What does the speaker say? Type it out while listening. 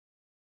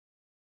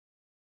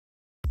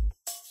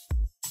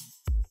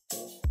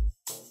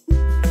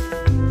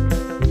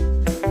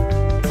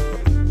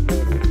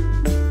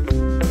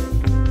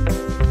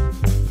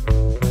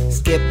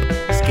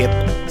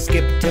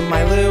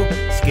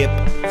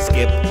Skip,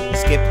 skip,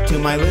 skip to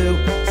my loo.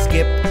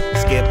 Skip,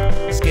 skip,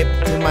 skip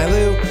to my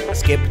loo.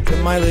 Skip to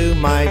my loo,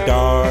 my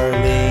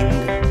darling.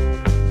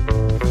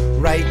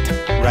 Right,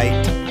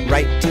 right,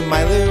 right to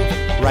my loo.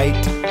 Right,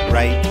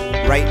 right,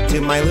 right to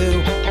my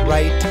loo.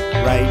 Right,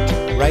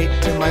 right,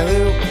 right to my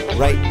loo.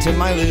 Right to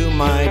my loo,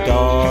 my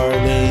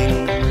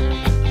darling.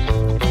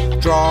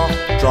 Draw,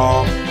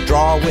 draw,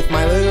 draw with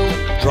my loo.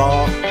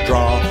 Draw,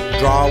 draw,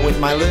 draw with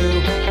my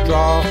loo.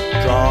 Draw,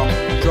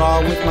 draw,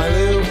 draw with my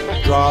loo.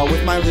 Draw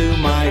with my loo,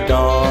 my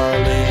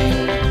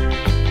darling.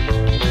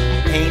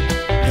 Paint,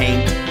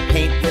 paint,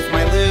 paint with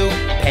my loo.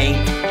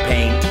 Paint,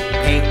 paint,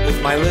 paint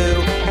with my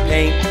loo.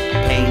 Paint,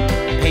 paint,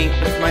 paint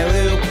with my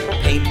loo.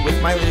 Paint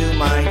with my loo,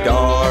 my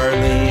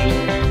darling.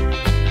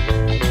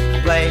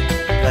 Play,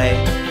 play,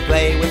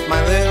 play with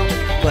my loo.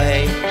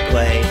 Play,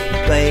 play,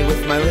 play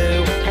with my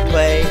loo.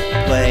 Play,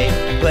 play,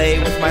 play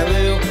with my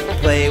loo.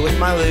 Play with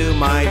my loo,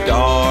 my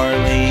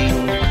darling.